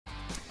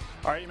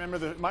All right, you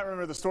might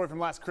remember the story from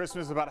last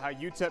Christmas about how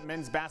UTEP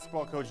men's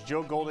basketball coach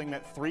Joe Golding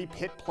met 3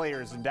 Pitt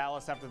players in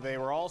Dallas after they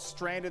were all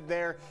stranded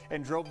there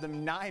and drove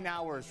them 9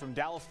 hours from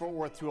Dallas-Fort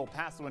Worth to El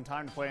Paso in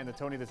time to play in the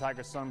Tony the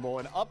Tiger Sun Bowl.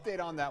 An update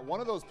on that,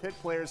 one of those Pitt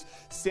players,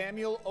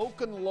 Samuel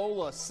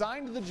Okunlola,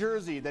 signed the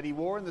jersey that he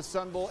wore in the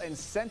Sun Bowl and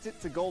sent it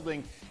to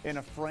Golding in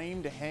a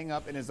frame to hang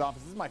up in his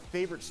office. This is my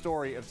favorite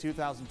story of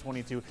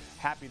 2022.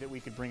 Happy that we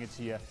could bring it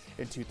to you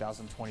in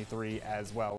 2023 as well.